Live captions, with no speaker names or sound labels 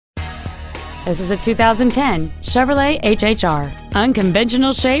This is a 2010 Chevrolet HHR.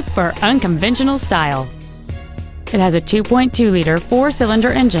 Unconventional shape for unconventional style. It has a 2.2-liter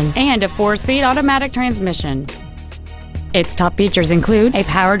four-cylinder engine and a 4-speed automatic transmission. Its top features include a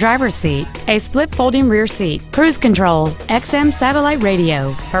power driver's seat, a split folding rear seat, cruise control, XM satellite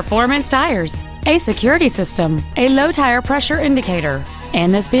radio, performance tires, a security system, a low tire pressure indicator,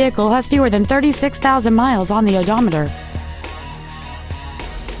 and this vehicle has fewer than 36,000 miles on the odometer.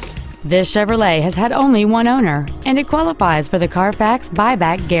 This Chevrolet has had only one owner, and it qualifies for the Carfax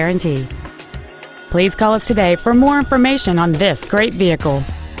buyback guarantee. Please call us today for more information on this great vehicle.